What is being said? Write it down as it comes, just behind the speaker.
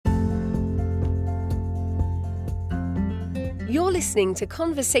You're listening to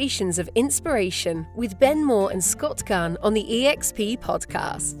Conversations of Inspiration with Ben Moore and Scott Gunn on the EXP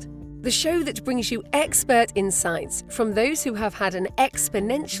podcast, the show that brings you expert insights from those who have had an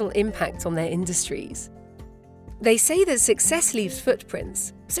exponential impact on their industries. They say that success leaves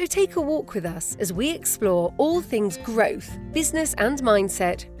footprints, so take a walk with us as we explore all things growth, business and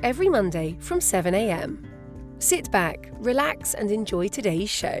mindset every Monday from 7 a.m. Sit back, relax and enjoy today's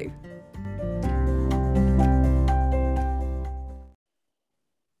show.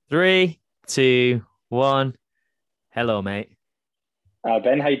 3, 2, 1. Hello, mate.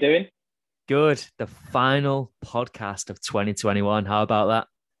 Ben, how you doing? Good. The final podcast of 2021. How about that?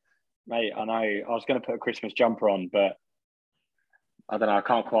 Mate, I know I was going to put a Christmas jumper on, but I don't know. I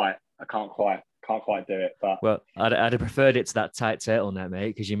can't quite do it. But well, I'd have preferred it to that tight turtleneck, mate,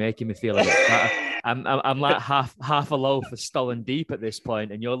 because you're making me feel a bit fat. I'm like half a loaf of Stollen Deep at this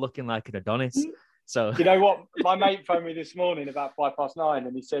point, and you're looking like an Adonis. So you know what? My mate phoned me this morning about 9:05,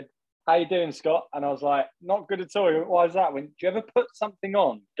 and he said, "How you doing, Scott?" And I was like, "Not good at all." He went, "Why is that?" Do you ever put something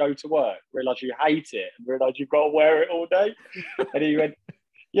on, go to work, realise you hate it, and realise you've got to wear it all day? And he went,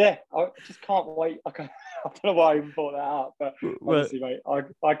 "Yeah, I just can't wait." I don't know why I even brought that up, but honestly, mate,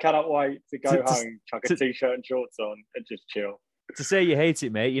 I cannot wait to go home, chuck a t-shirt and shorts on, and just chill. To say you hate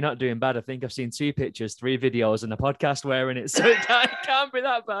it, mate, you're not doing bad. I think I've seen 2 pictures, 3 videos, and a podcast wearing it, so it can't be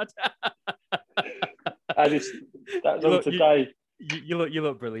that bad. That was all today. You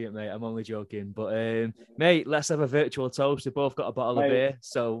look brilliant, mate. I'm only joking, but mate, let's have a virtual toast. We've both got a bottle of beer,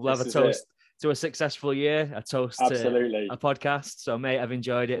 so we'll have a toast to a successful year, a toast Absolutely. to a podcast. So, mate, I've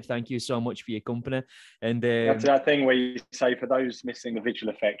enjoyed it. Thank you so much for your company. And that's that thing where you say, for those missing the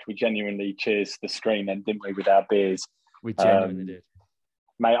visual effect, we genuinely cheers the screen, then didn't we, with our beers? We genuinely did,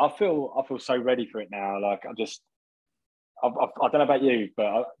 mate. I feel so ready for it now. Like I don't know about you,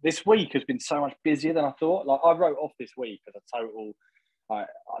 but this week has been so much busier than I thought. Like I wrote off this week as a total.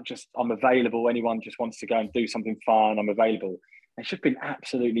 I'm available. Anyone just wants to go and do something fun, I'm available. It's just been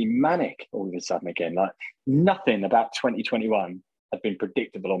absolutely manic all of a sudden again. Like nothing about 2021 has been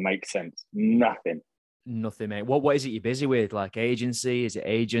predictable or makes sense. Nothing, mate. What is it you're busy with? Like agency? Is it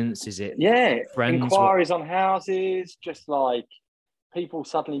agents? Is it friends? Inquiries on houses? Just like people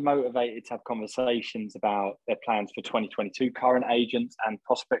suddenly motivated to have conversations about their plans for 2022. Current agents and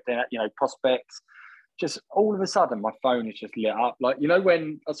prospects. Just all of a sudden, my phone is just lit up. Like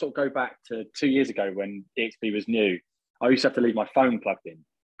when I sort of go back to 2 years ago when EXP was new, I used to have to leave my phone plugged in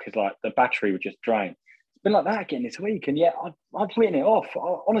because like the battery would just drain. It's been like that again this week, and yet I've written it off.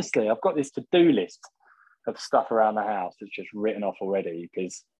 Honestly, I've got this to-do list of stuff around the house that's just written off already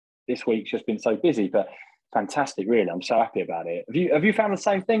because this week's just been so busy. But fantastic, really. I'm so happy about it. Have you found the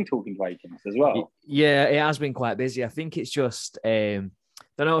same thing talking to agents as well? Yeah, it has been quite busy. I think it's just I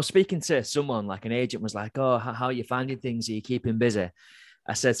was speaking to someone, like an agent was like, "Oh, how are you finding things? Are you keeping busy?"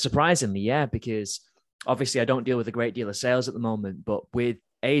 I said, surprisingly, yeah, because obviously I don't deal with a great deal of sales at the moment, but with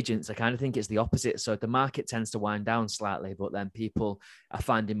agents, I kind of think it's the opposite. So the market tends to wind down slightly, but then people are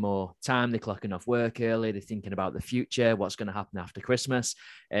finding more time. They're clocking off work early. They're thinking about the future, what's going to happen after Christmas.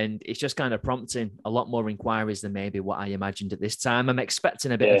 And it's just kind of prompting a lot more inquiries than maybe what I imagined at this time. I'm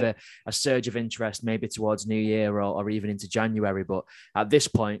expecting a bit of a surge of interest maybe towards New Year or even into January. But at this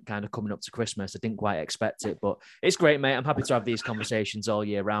point, kind of coming up to Christmas, I didn't quite expect it. But it's great, mate. I'm happy to have these conversations all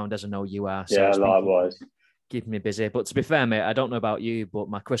year round, as I know you are. So likewise. Keeping me busy. But to be fair, mate, I don't know about you, but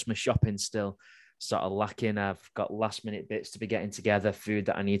my Christmas shopping's still sort of lacking. I've got last minute bits to be getting together, food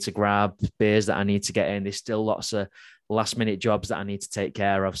that I need to grab, beers that I need to get in. There's still lots of last minute jobs that I need to take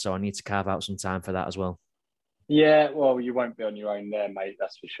care of. So I need to carve out some time for that as well. Yeah, well, you won't be on your own there, mate.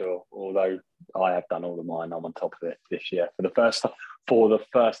 That's for sure. Although I have done all of mine. I'm on top of it this year for the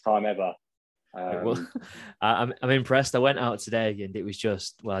first time ever. Well, I'm impressed. I went out today and it was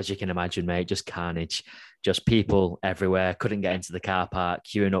just, well, as you can imagine, mate, just carnage, just people everywhere. Couldn't get into the car park,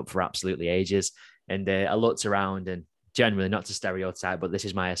 queuing up for absolutely ages. And I looked around and generally, not to stereotype, but this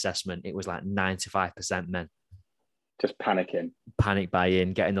is my assessment, it was like 95% men. Just panicking. Panic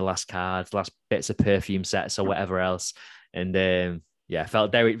buying, getting the last cards, last bits of perfume sets or whatever else. And I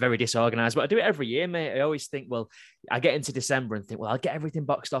felt very, very disorganized, but I do it every year, mate. I always think, well, I get into December and think, well, I'll get everything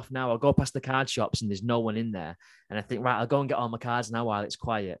boxed off now. I'll go past the card shops and there's no one in there. And I think, right, I'll go and get all my cards now while it's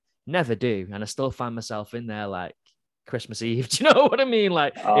quiet. Never do. And I still find myself in there like Christmas Eve. Do you know what I mean?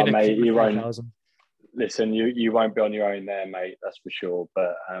 Like, mate, you won't. Listen, you won't be on your own there, mate. That's for sure.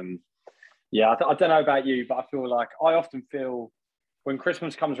 But I don't know about you, but I feel like when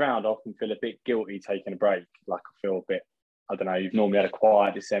Christmas comes around, I often feel a bit guilty taking a break. Like I feel a bit, I don't know, you've normally had a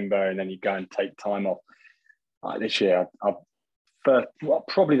quiet December and then you go and take time off. This year,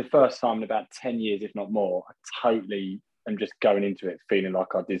 probably the first time in about 10 years, if not more, I totally am just going into it feeling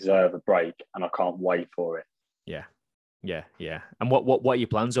like I deserve a break and I can't wait for it. Yeah. Yeah. And what are your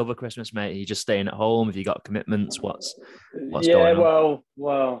plans over Christmas, mate? Are you just staying at home? Have you got commitments? What's going on?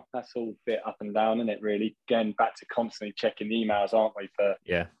 Well, that's all a bit up and down, isn't it? Really, again, back to constantly checking emails, aren't we? For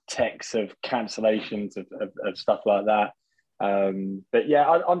texts of cancellations of stuff like that. But yeah,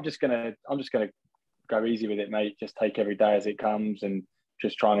 I'm just gonna go easy with it, mate. Just take every day as it comes, and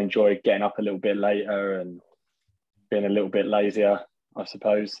just try and enjoy getting up a little bit later and being a little bit lazier, I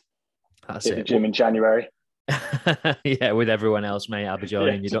suppose. That's Hit it. the gym in January. Yeah, with everyone else, mate. I'll be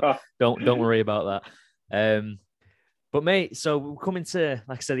joining you. Don't worry about that. But mate, so we're coming to,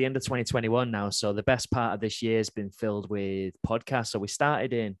 like I said, the end of 2021 now. So the best part of this year has been filled with podcasts. So we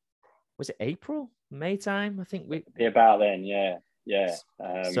started in, was it April, May time? I think about then, yeah.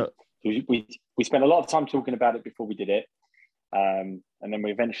 So we spent a lot of time talking about it before we did it, and then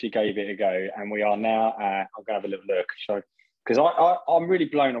we eventually gave it a go, and we are now. I'm gonna have a little look. So. Because I'm really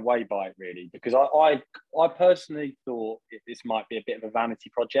blown away by it, really, because I personally thought this might be a bit of a vanity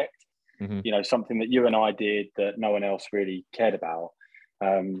project, something that you and I did that no one else really cared about.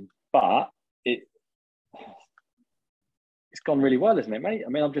 But it's gone really well, isn't it, mate? I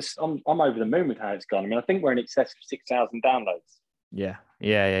mean, I'm over the moon with how it's gone. I mean, I think we're in excess of 6,000 downloads. Yeah.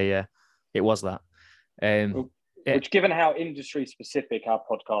 It was that. Which, given how industry specific our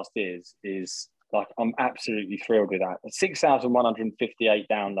podcast is. Like, I'm absolutely thrilled with that. 6,158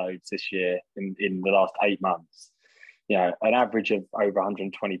 downloads this year in the last 8 months. An average of over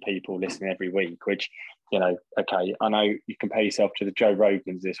 120 people listening every week, which, okay, I know you compare yourself to the Joe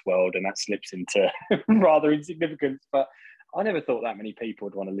Rogans of this world and that slips into rather insignificance, but I never thought that many people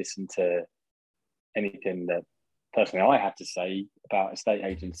would want to listen to anything that personally I had to say about a state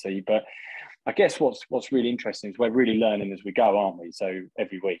agency. But I guess what's really interesting is we're really learning as we go, aren't we? So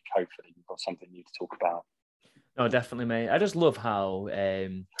every week, hopefully, we've got something new to talk about. No, definitely, mate. I just love how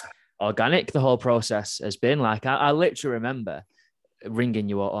organic the whole process has been. Like, I literally remember ringing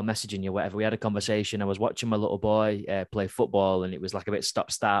you or messaging you, whatever. We had a conversation. I was watching my little boy play football, and it was like a bit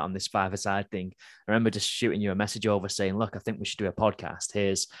stop-start on this five-a-side thing. I remember just shooting you a message over saying, look, I think we should do a podcast.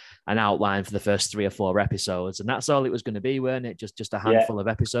 Here's an outline for the first 3 or 4 episodes. And that's all it was going to be, weren't it? Just a handful of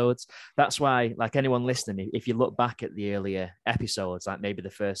episodes. That's why, like, anyone listening, if you look back at the earlier episodes, like maybe the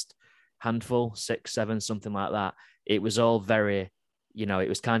first handful, 6, 7, something like that, it was all very... it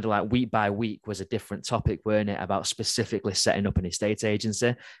was kind of like week by week was a different topic, weren't it? About specifically setting up an estate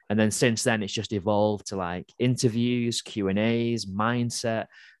agency. And then since then, it's just evolved to like interviews, Q&As, mindset,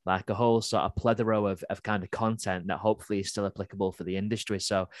 like a whole sort of plethora of kind of content that hopefully is still applicable for the industry.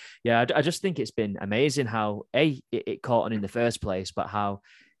 So yeah, I just think it's been amazing how it caught on in the first place, but how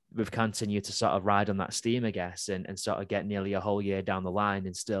we've continued to sort of ride on that steam, I guess, and sort of get nearly a whole year down the line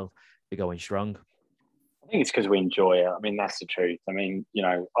and still be going strong. I think it's because we enjoy it. I mean, that's the truth. I mean,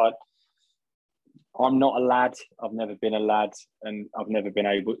 I'm not a lad. I've never been a lad, and I've never been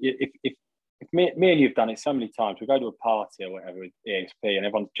able. If me and you've done it so many times, we go to a party or whatever with EXP, and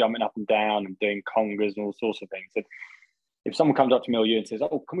everyone's jumping up and down and doing congas and all sorts of things. And if someone comes up to me or you and says,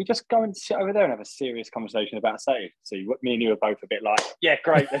 "Oh, can we just go and sit over there and have a serious conversation about estate agency?" Me and you are both a bit like, "Yeah,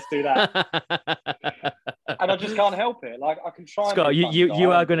 great, let's do that." And I just can't help it. Like, I can try. Scott,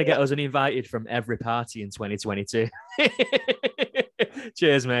 you are going to get us uninvited from every party in 2022.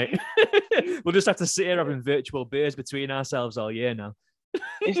 Cheers, mate. We'll just have to sit here having virtual beers between ourselves all year now.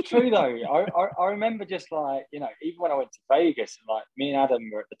 It's true though. I remember just like, even when I went to Vegas, and like me and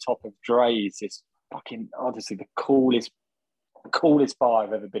Adam were at the top of Dre's, this fucking honestly the coolest bar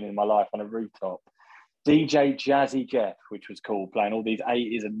I've ever been in my life, on a rooftop. DJ Jazzy Jeff, which was cool, playing all these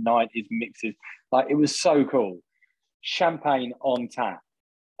 80s and 90s mixes. Like, it was so cool. Champagne on tap.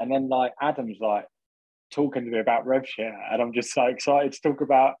 And then like Adam's like talking to me about RevShare, and I'm just so excited to talk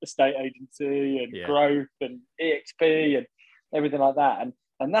about estate agency and growth and EXP and everything like that.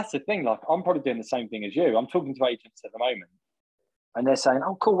 And that's the thing, like, I'm probably doing the same thing as you. I'm talking to agents at the moment, and they're saying,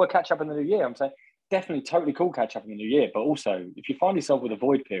 "Oh, cool, we'll catch up in the new year." I'm saying, definitely, totally cool, catch up in the new year. But also, if you find yourself with a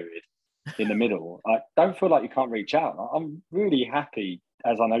void period in the middle, I don't feel like you can't reach out. I'm really happy,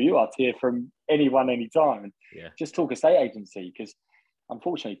 as I know you are, to hear from anyone, anytime. And just talk estate agency, because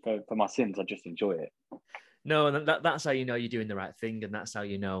unfortunately for my sins, I just enjoy it. No, and that's how you know you're doing the right thing, and that's how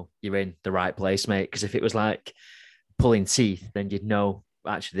you know you're in the right place, mate. Because if it was like pulling teeth, then you'd know,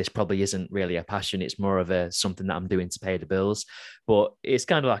 actually, this probably isn't really a passion. It's more of something that I'm doing to pay the bills. But it's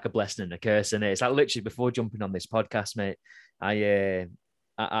kind of like a blessing and a curse, and it's like literally before jumping on this podcast, mate,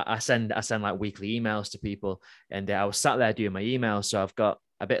 I send like weekly emails to people, and I was sat there doing my emails. So I've got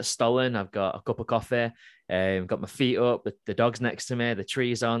a bit of Stollen, I've got a cup of coffee, got my feet up, the dog's next to me, the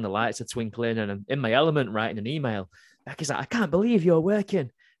tree's on, the lights are twinkling, and I'm in my element writing an email. Becky's like, I can't believe you're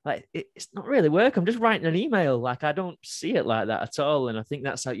working. Like, it's not really work. I'm just writing an email. Like, I don't see it like that at all. And I think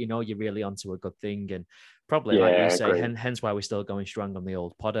that's how you know you're really onto a good thing. And probably, like you say, hence why we're still going strong on the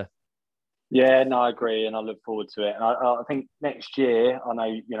old podder. Yeah, no, I agree, and I look forward to it. And I think next year, I know,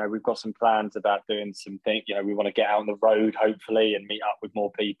 you know, we've got some plans about doing some things. You know, we want to get out on the road, hopefully, and meet up with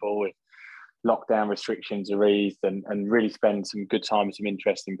more people if lockdown restrictions are eased, and really spend some good time with some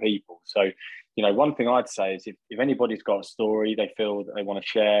interesting people. So, you know, one thing I'd say is if anybody's got a story they feel that they want to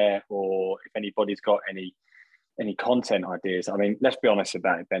share, or if anybody's got any content ideas. I mean, let's be honest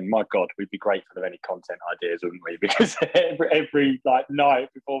about it, Ben. My God, we'd be grateful of any content ideas, wouldn't we? Because every like night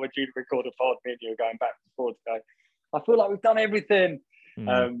before we're due to record a pod, me and you are going back and forth to go, I feel like we've done everything.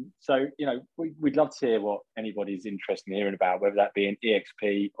 So, you know, we'd love to hear what anybody's interested in hearing about, whether that be an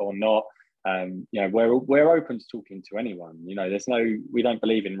EXP or not. You know, we're open to talking to anyone. You know, we don't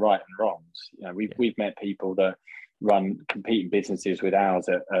believe in right and wrongs. You know, we've met people that run competing businesses with ours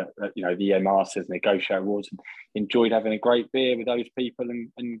at you know, the Masters, Negotiate Awards, and enjoyed having a great beer with those people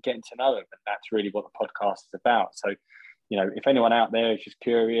and getting to know them. And that's really what the podcast is about. So, you know, if anyone out there is just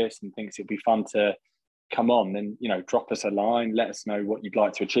curious and thinks it'd be fun to come on, then, you know, drop us a line, let us know what you'd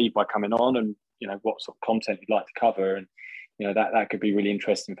like to achieve by coming on, and, you know, what sort of content you'd like to cover. And, you know, that could be really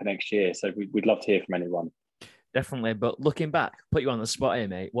interesting for next year. So we'd love to hear from anyone. Definitely. But looking back, put you on the spot here,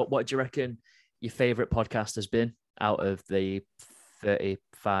 mate. What do you reckon your favourite podcast has been out of the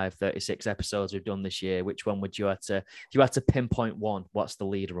 35, 36 episodes we've done this year? Which one would you have to, if you had to pinpoint one, what's the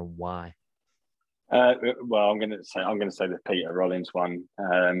leader and why? Well, I'm going to say the Peter Rollins one.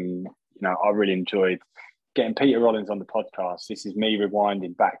 You know, I really enjoyed getting Peter Rollins on the podcast. This is me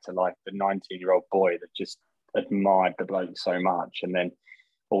rewinding back to like the 19-year-old boy that just admired the bloke so much, and then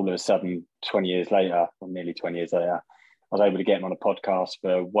all of a sudden 20 years later, or nearly 20 years later, I was able to get him on a podcast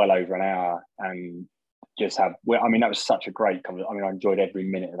for well over an hour and just have, I mean, that was such a great conversation. I mean, I enjoyed every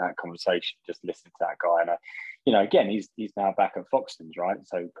minute of that conversation, just listening to that guy. And you know, again, he's now back at Foxtons, right?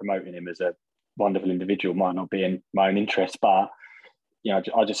 So promoting him as a wonderful individual might not be in my own interest, but, you know,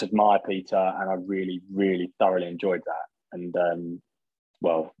 I just admire Peter, and I really, really thoroughly enjoyed that. And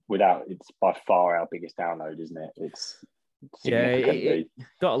well, it's by far our biggest download, isn't it? It's it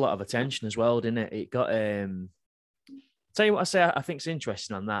got a lot of attention as well, didn't it? It got tell you what, I think it's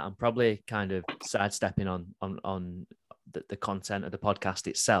interesting on that. I'm probably kind of sidestepping on the content of the podcast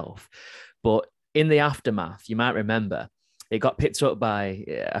itself, but in the aftermath, you might remember it got picked up by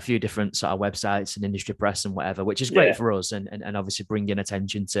a few different sort of websites and industry press and whatever, which is great for us, and obviously bringing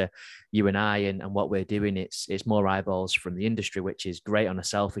attention to you and I and what we're doing. It's more eyeballs from the industry, which is great on a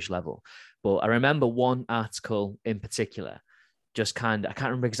selfish level. But I remember one article in particular, just I can't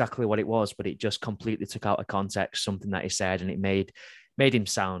remember exactly what it was, but it just completely took out of context something that he said, and it made him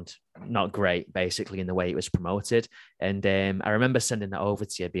sound not great, basically, in the way it was promoted. And I remember sending that over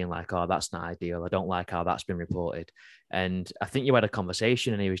to you, being like, oh, that's not ideal. I don't like how that's been reported. And I think you had a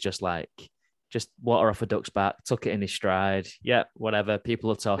conversation, and he was just like, just water off a duck's back, took it in his stride. Yeah, whatever. People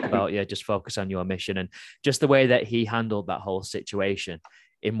will talk about you. Just focus on your mission. And just the way that he handled that whole situation,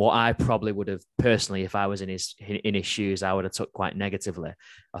 in what I probably would have personally, if I was in his shoes, I would have took quite negatively.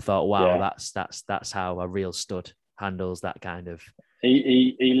 I thought, wow, that's how a real stud handles that kind of.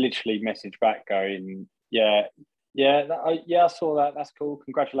 He literally messaged back going, I saw that. That's cool.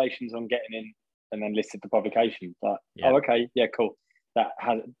 Congratulations on getting in, and then listed the publication. But oh, okay, yeah, cool.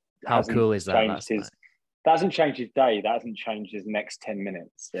 How cool is that? That hasn't changed his day. That hasn't changed his next 10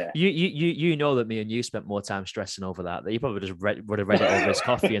 minutes. Yeah. You know that me and you spent more time stressing over that. That he probably just would have read it over his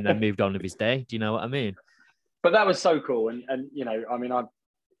coffee and then moved on with his day. Do you know what I mean? But that was so cool. And you know, I mean, I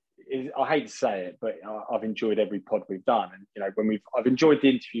hate to say it, but I've enjoyed every pod we've done. And, you know, I've enjoyed the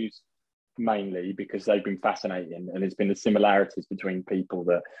interviews mainly because they've been fascinating, and it's been the similarities between people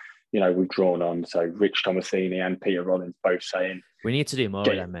that, you know, we've drawn on. So Rich Tomasini and Peter Rollins both saying, we need to do more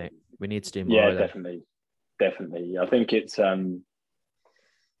of them, mate. We need to do more of them. Definitely. I think it's, I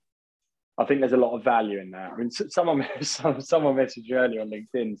think there's a lot of value in that. I mean, someone messaged earlier on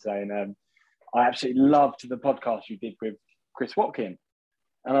LinkedIn saying, I absolutely loved the podcast you did with Chris Watkin.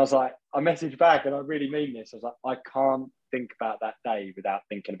 And I was like, I messaged back, and I really mean this. I was like, I can't think about that day without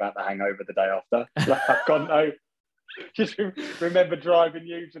thinking about the hangover the day after. Like, I've got no, just remember driving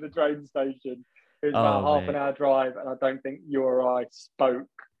you to the train station. It was about half an hour drive, and I don't think you or I spoke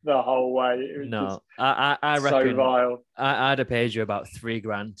the whole way. It was I reckon so vile. I'd have paid you about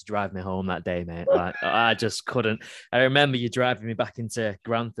 $3,000 to drive me home that day, mate. Like, I just couldn't. I remember you driving me back into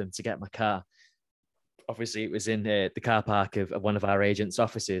Grantham to get my car. Obviously, it was in the car park of one of our agents'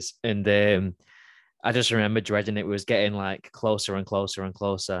 offices. And I just remember dreading it. It was getting like closer and closer and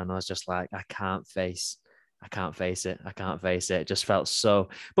closer. And I was just like, I can't face I can't face it. I can't face it. It just felt so.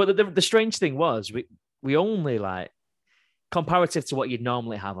 But the strange thing was, we only like, comparative to what you'd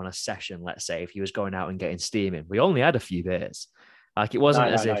normally have on a session, let's say, if you was going out and getting steaming, we only had a few beers. Like, it wasn't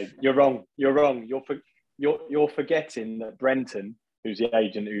as if... You're wrong. You're wrong. You're forgetting that Brenton, who's the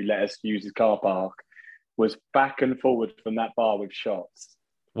agent who let us use his car park, was back and forward from that bar with shots.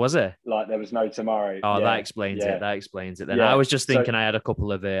 Was it? Like there was no tomorrow. Oh, yeah, that explains yeah. it. That explains it. Then Yeah. I was just thinking I had a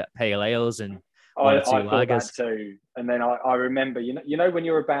couple of pale ales and I one or two thought lagers. that too. And then I remember, you know, when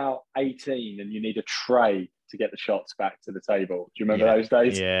you're about 18 and you need a tray to get the shots back to the table. Do you remember those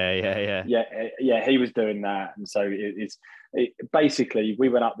days? Yeah. He was doing that, and so basically we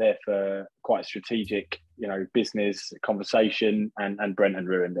went up there for quite a strategic, you know, business conversation, and Brenton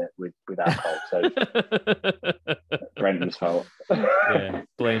ruined it with alcohol. So Brenton's fault. Yeah,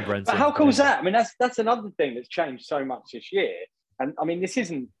 blame Brenton. But how cool is that? I mean, that's another thing that's changed so much this year. And I mean, this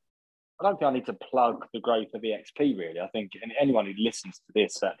isn't. I don't think I need to plug the growth of EXP really. I think anyone who listens to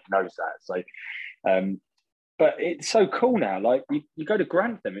this certainly knows that. So, but it's so cool now. Like you go to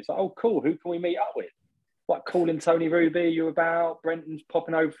Grantham, it's like, oh, cool. Who can we meet up with? Like calling Tony Ruby, you about? Brenton's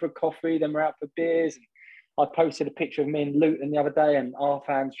popping over for a coffee. Then we're out for beers. And I posted a picture of me in Luton the other day, and our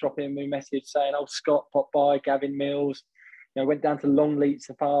fans dropping me a message saying, "Oh, Scott popped by, Gavin Mills." You know, went down to Longleat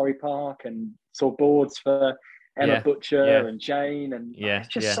Safari Park and saw boards for Emma Butcher and Jane, and it's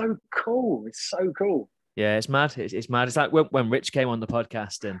just so cool. It's so cool. Yeah, it's mad. It's mad. It's like when Rich came on the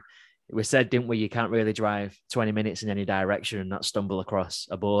podcast, and we said, didn't we? You can't really drive 20 minutes in any direction and not stumble across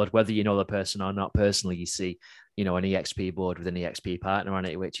a board, whether you know the person or not personally. You see, you know, an EXP board with an EXP partner on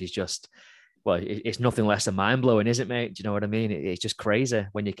it, which is just, well, it's nothing less than mind blowing, isn't it, mate? Do you know what I mean? It's just crazy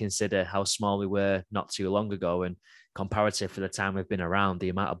when you consider how small we were not too long ago, and comparative for the time we've been around, the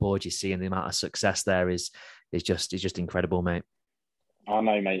amount of boards you see and the amount of success there is just incredible, mate. I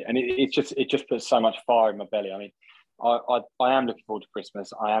know, mate, and it just puts so much fire in my belly. I mean, I am looking forward to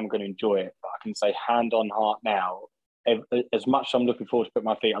Christmas. I am going to enjoy it, but I can say hand on heart now, as much as I'm looking forward to put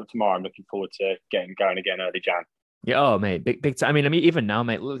my feet up tomorrow, I'm looking forward to getting going again early Jan. Yeah, oh mate, big time. I mean, even now,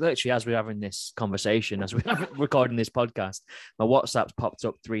 mate, literally as we're having this conversation, as we're recording this podcast, my WhatsApp's popped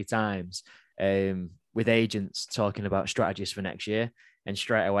up 3 times with agents talking about strategies for next year. And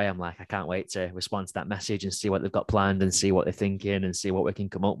straight away, I'm like, I can't wait to respond to that message and see what they've got planned and see what they're thinking and see what we can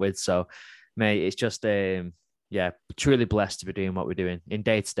come up with. So, mate, it's just, truly blessed to be doing what we're doing in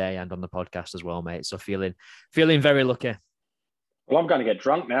day to day and on the podcast as well, mate. So feeling very lucky. Well, I'm going to get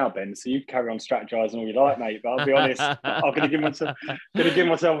drunk now, Ben. So you carry on strategizing all you like, mate. But I'll be honest, I'm going to give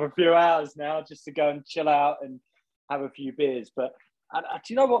myself a few hours now just to go and chill out and have a few beers. But do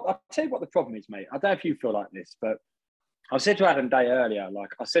you know what? I'll tell you what the problem is, mate. I don't know if you feel like this, but I said to Adam Day earlier,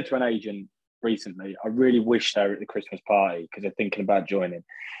 like I said to an agent recently, I really wish they were at the Christmas party because they're thinking about joining.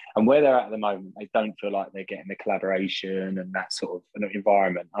 And where they're at the moment, they don't feel like they're getting the collaboration and that sort of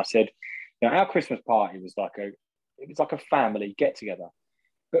environment. I said, you know, our Christmas party was like a family get together.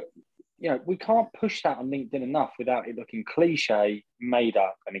 But, you know, we can't push that on LinkedIn enough without it looking cliche, made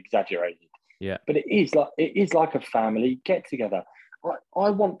up and exaggerated. Yeah. But it is like a family get together. I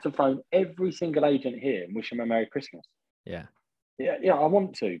want to phone every single agent here and wish them a Merry Christmas. Yeah, I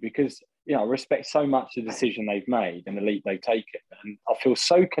want to, because you know I respect so much the decision they've made and the leap they've taken, and I feel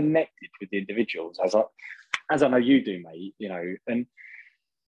so connected with the individuals as I know you do, mate. You know, and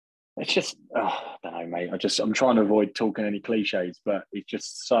it's just I don't know, mate. I'm trying to avoid talking any cliches, but it's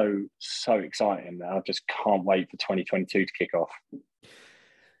just so exciting. I just can't wait for 2022 to kick off.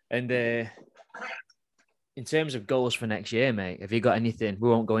 And in terms of goals for next year, mate, have you got anything? We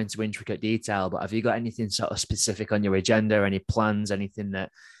won't go into intricate detail, but have you got anything sort of specific on your agenda? Any plans? Anything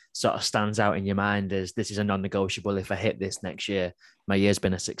that sort of stands out in your mind as this is a non-negotiable? If I hit this next year, my year's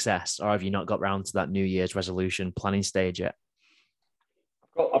been a success. Or have you not got round to that New Year's resolution planning stage yet?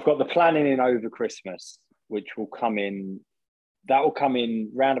 I've got the planning in over Christmas, which will come in. That will come in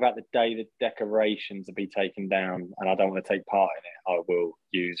round about the day the decorations will be taken down, and I don't want to take part in it. I will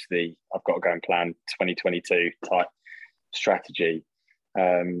use I've got to go and plan 2022 type strategy.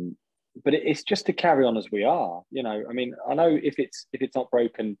 But it's just to carry on as we are. You know, I mean, I know if it's not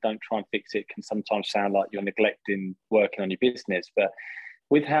broken, don't try and fix it can sometimes sound like you're neglecting working on your business. But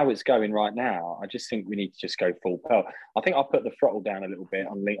with how it's going right now, I just think we need to just go full pelt. I think I'll put the throttle down a little bit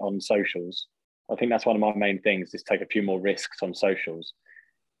on socials. I think that's one of my main things, is take a few more risks on socials.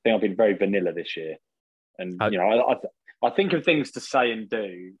 I think I've been very vanilla this year. And, you know, I think of things to say and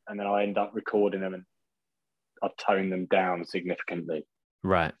do, and then I end up recording them and I tone them down significantly.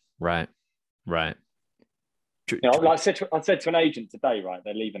 Right. You know, like I said to an agent today, right,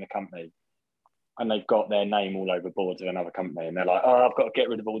 they're leaving a company and they've got their name all over boards of another company. And they're like, oh, I've got to get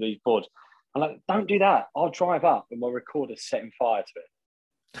rid of all these boards. I'm like, don't do that. I'll drive up and my recorder's setting fire to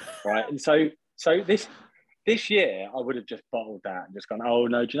it. Right. And so this year I would have just bottled that and just gone, oh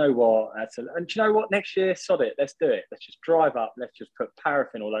no, do you know what? And do you know what? Next year, sod it. Let's do it. Let's just drive up. Let's just put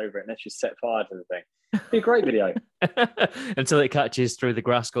paraffin all over it. And let's just set fire to the thing. It'd be a great video. Until it catches through the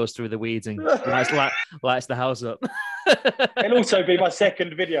grass, goes through the weeds and lights the house up. It'll also be my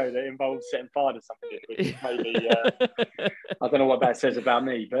second video that involves setting fire to something, which maybe I don't know what that says about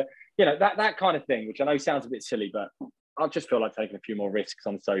me, but you know, that kind of thing, which I know sounds a bit silly, but I just feel like taking a few more risks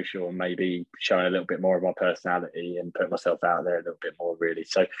on social and maybe showing a little bit more of my personality and putting myself out there a little bit more, really.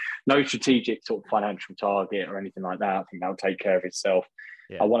 So no strategic sort of financial target or anything like that. I think that'll take care of itself.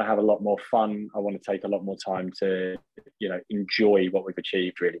 Yeah. I want to have a lot more fun. I want to take a lot more time to, you know, enjoy what we've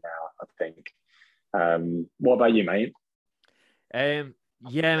achieved really now, I think. What about you, mate? Yeah,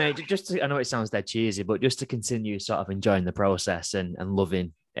 mate, I know it sounds dead cheesy, but just to continue sort of enjoying the process and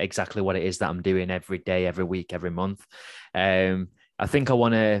loving exactly what it is that I'm doing every day, every week, every month. I think I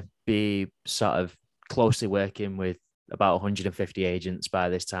want to be sort of closely working with about 150 agents by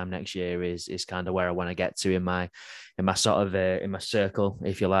this time next year is kind of where I want to get to in my sort of in my circle,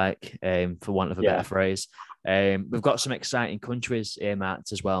 if you like, for want of a better phrase. We've got some exciting countries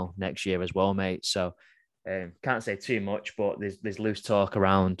earmarked as well next year as well, mate. So can't say too much, but there's loose talk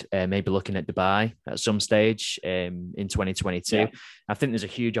around maybe looking at Dubai at some stage in 2022. Yeah. I think there's a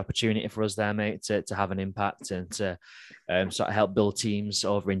huge opportunity for us there, mate, to have an impact and to sort of help build teams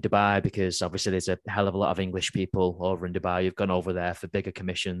over in Dubai, because obviously there's a hell of a lot of English people over in Dubai who've gone over there for bigger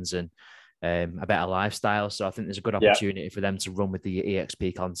commissions and a better lifestyle. So I think there's a good opportunity for them to run with the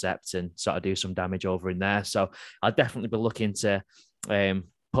EXP concept and sort of do some damage over in there. So I'll definitely be looking to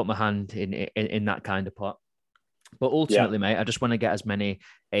put my hand in that kind of pot. But ultimately, mate, I just want to get as many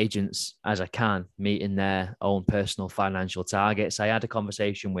agents as I can meeting their own personal financial targets. I had a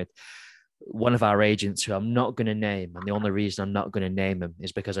conversation with one of our agents who I'm not going to name. And the only reason I'm not going to name him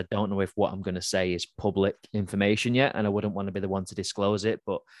is because I don't know if what I'm going to say is public information yet. And I wouldn't want to be the one to disclose it.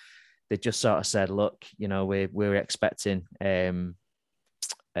 But they just sort of said, look, you know, we're expecting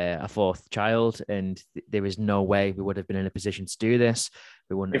a fourth child, and there is no way we would have been in a position to do this.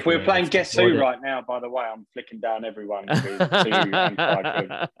 We wouldn't. If we were playing Guess Who right now, by the way, I'm flicking down everyone to 2 and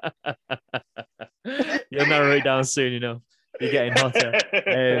 5 quid. You'll narrow it down soon, you know. You're getting hotter.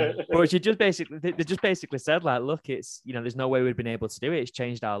 But they just basically said, like, look, it's, you know, there's no way we've been able to do it. It's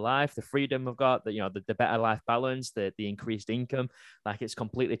changed our life, the freedom we've got, the, you know, the better life balance, the increased income. Like, it's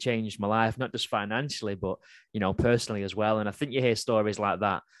completely changed my life, not just financially, but, you know, personally as well. And I think you hear stories like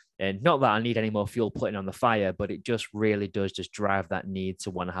that. And not that I need any more fuel putting on the fire, but it just really does just drive that need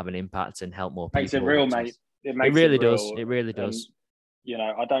to want to have an impact and help more people. Makes it real, mate. It really does. It really does. You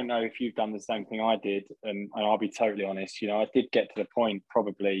know, I don't know if you've done the same thing I did, and I'll be totally honest, you know, I did get to the point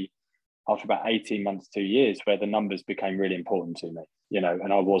probably after about 18 months, 2 years, where the numbers became really important to me, you know,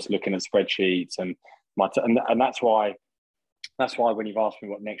 and I was looking at spreadsheets and and that's why when you've asked me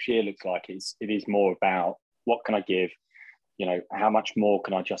what next year looks like, it is more about what can I give, you know, how much more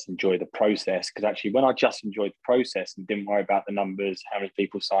can I just enjoy the process? Because actually, when I just enjoyed the process and didn't worry about the numbers, how many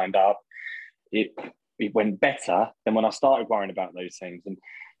people signed up, it went better than when I started worrying about those things. And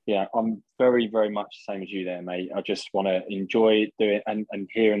yeah, I'm very, very much the same as you there, mate. I just want to enjoy doing and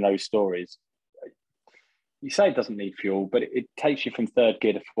hearing those stories. You say it doesn't need fuel, but it takes you from third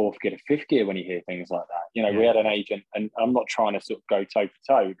gear to fourth gear to fifth gear when you hear things like that. You know, we had an agent, and I'm not trying to sort of go toe for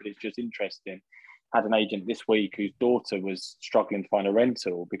toe, but it's just interesting. Had an agent this week whose daughter was struggling to find a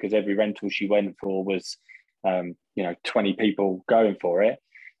rental because every rental she went for was, 20 people going for it.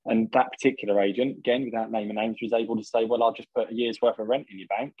 And that particular agent, again, without naming names, was able to say, well, I'll just put a year's worth of rent in your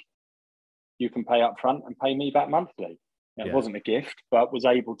bank. You can pay up front and pay me back monthly. It wasn't a gift, but was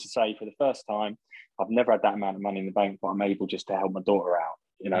able to say for the first time, I've never had that amount of money in the bank, but I'm able just to help my daughter out,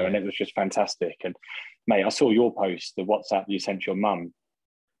 you know, and it was just fantastic. And mate, I saw your post, the WhatsApp you sent your mum,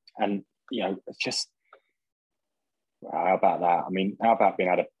 and, you know, it's just, how about that? I mean, how about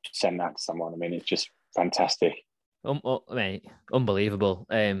being able to send that to someone? I mean, it's just fantastic. Mate, unbelievable.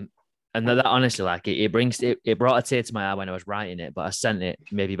 And that honestly, like, it brought a tear to my eye when I was writing it, but I sent it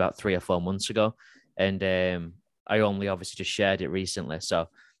maybe about 3 or 4 months ago, and I only obviously just shared it recently. So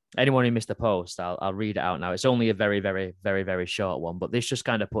anyone who missed the post, I'll read it out now. It's only a very, very, very, very short one, but this just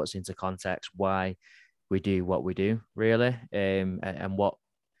kind of puts into context why we do what we do, really, and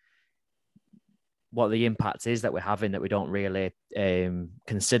what the impact is that we're having that we don't really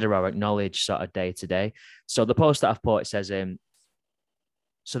consider or acknowledge sort of day to day. So the post that I've put, it says,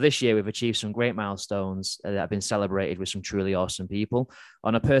 so this year we've achieved some great milestones that have been celebrated with some truly awesome people.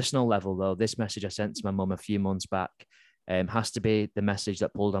 On a personal level, though, this message I sent to my mum a few months back has to be the message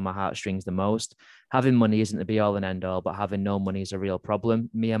that pulled on my heartstrings the most. Having money isn't the be all and end all, but having no money is a real problem.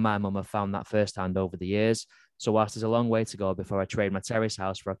 Me and my mum have found that firsthand over the years. So whilst there's a long way to go before I trade my terrace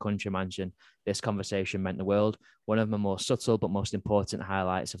house for a country mansion, this conversation meant the world. One of my more subtle but most important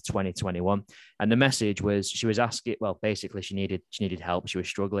highlights of 2021. And the message was, she was asking, well, basically she needed help. She was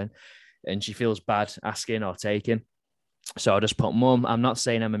struggling and she feels bad asking or taking. So I just put, Mum, I'm not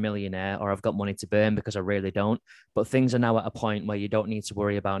saying I'm a millionaire or I've got money to burn, because I really don't. But things are now at a point where you don't need to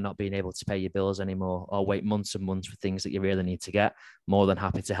worry about not being able to pay your bills anymore or wait months and months for things that you really need to get. More than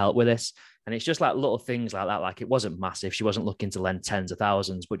happy to help with this. And it's just like little things like that. Like, it wasn't massive. She wasn't looking to lend tens of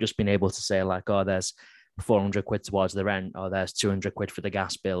thousands, but just being able to say like, oh, there's 400 quid towards the rent, or there's 200 quid for the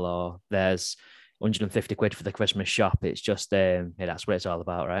gas bill, or there's 150 quid for the Christmas shop. It's just, yeah, that's what it's all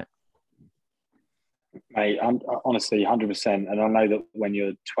about, right? Mate, I'm honestly 100%. And I know that when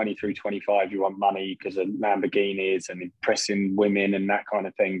you're 23, 25, you want money because of Lamborghinis and impressing women and that kind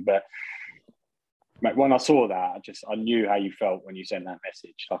of thing. But mate, when I saw that, I knew how you felt when you sent that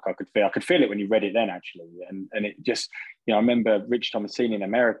message. Like, I could feel it when you read it then, actually. And it just, I remember Rich Thomasini in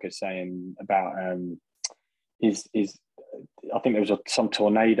America saying about his I think there was some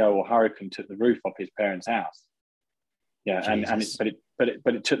tornado or hurricane took the roof off his parents' house. Yeah, but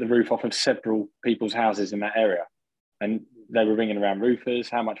it took the roof off of several people's houses in that area, and they were ringing around roofers.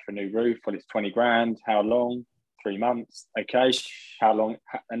 How much for a new roof? Well, it's 20 grand. How long? 3 months. Okay. How long?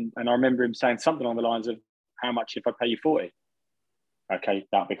 And I remember him saying something along the lines of, "How much if I pay you 40? Okay,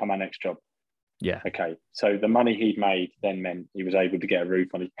 that'll become our next job." Yeah. Okay. So the money he'd made then meant he was able to get a roof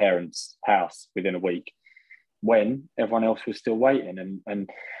on his parents' house within a week, when everyone else was still waiting. And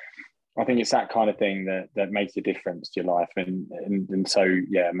I think it's that kind of thing that makes a difference to your life. And so,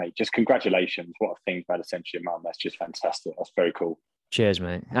 yeah, mate, just congratulations. What a thing about essentially your mum. That's just fantastic. That's very cool. Cheers,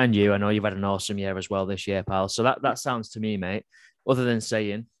 mate. And you, I know you've had an awesome year as well this year, pal. So that sounds to me, mate, other than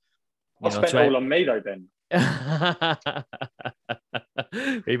saying... I spent all on me, though, Ben.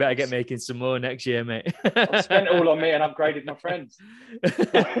 You better get making some more next year, mate. I've spent it all on me and upgraded my friends.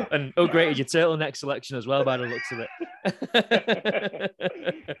 And upgraded your turtleneck selection as well, by the looks of it.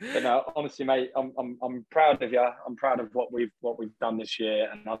 But no, honestly, mate, I'm proud of you. I'm proud of what we've done this year.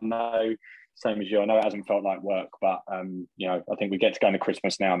 And I know, same as you, I know it hasn't felt like work, but I think we get to go into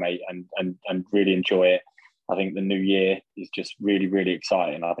Christmas now, mate, and really enjoy it. I think the new year is just really, really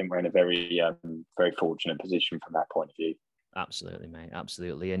exciting. I think we're in a very, very fortunate position from that point of view. Absolutely, mate.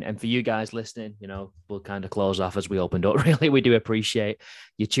 Absolutely. And for you guys listening, we'll kind of close off as we opened up. Really, we do appreciate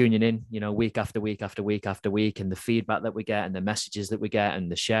you tuning in, week after week after week after week, and the feedback that we get and the messages that we get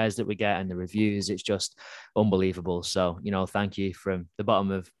and the shares that we get and the reviews. It's just unbelievable. So, thank you from the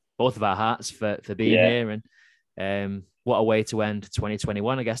bottom of both of our hearts for being here. And what a way to end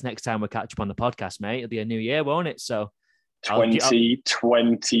 2021. I guess next time we catch up on the podcast, mate, it'll be a new year, won't it? So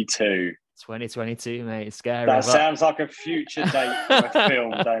 2022. 2022, mate. It's scary. That sounds like a future date for a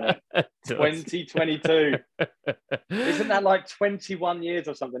film, don't it? 2022. Isn't that like 21 years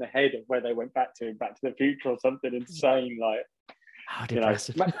or something ahead of where they went back to the future or something insane? Like, how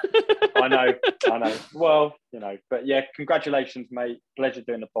depressing. I know. Well, but yeah, congratulations, mate. Pleasure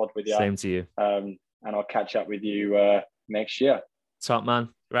doing the pod with you. Same to you. And I'll catch up with you next year. Top man.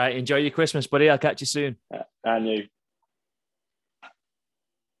 Right. Enjoy your Christmas, buddy. I'll catch you soon. And you.